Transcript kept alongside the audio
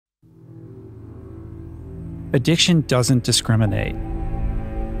Addiction doesn't discriminate.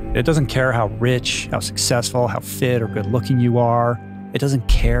 It doesn't care how rich, how successful, how fit or good looking you are. It doesn't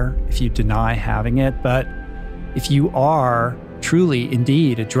care if you deny having it. But if you are truly,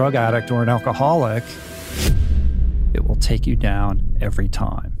 indeed, a drug addict or an alcoholic, it will take you down every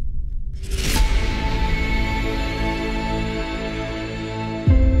time.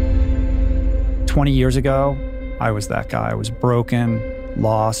 "20 years ago, I was that guy. I was broken,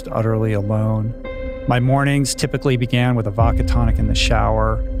 lost, utterly alone. My mornings typically began with a vodka tonic in the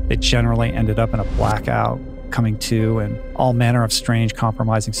shower. It generally ended up in a blackout, coming to in all manner of strange,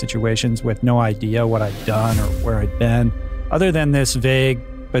 compromising situations with no idea what I'd done or where I'd been, other than this vague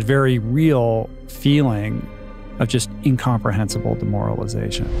but very real feeling of just incomprehensible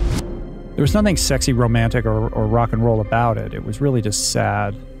demoralization. There was nothing sexy, romantic, or rock and roll about it. It was really just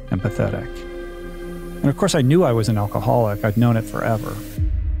sad and pathetic. And of course, I knew I was an alcoholic. I'd known it forever.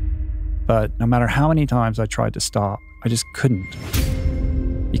 But no matter how many times I tried to stop, I just couldn't.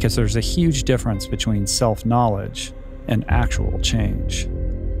 Because there's a huge difference between self-knowledge and actual change.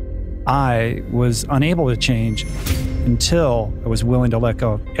 I was unable to change until I was willing to let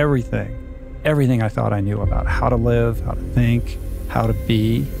go of everything I thought I knew about how to live, how to think, how to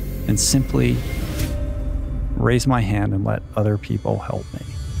be, and simply raise my hand and let other people help me.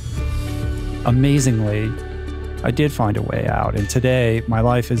 Amazingly, I did find a way out, and today my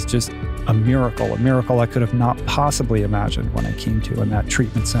life is just a miracle I could have not possibly imagined when I came to in that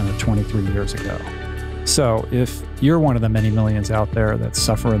treatment center 23 years ago. So if you're one of the many millions out there that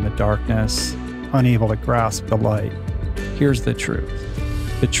suffer in the darkness, unable to grasp the light, here's the truth.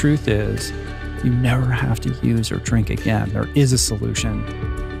 The truth is, you never have to use or drink again. There is a solution.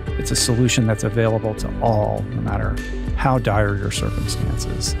 It's a solution that's available to all, no matter how dire your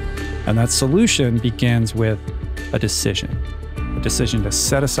circumstances. And that solution begins with a decision to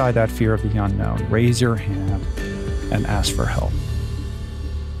set aside that fear of the unknown, raise your hand, and ask for help.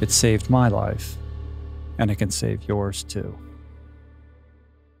 It saved my life, and it can save yours too.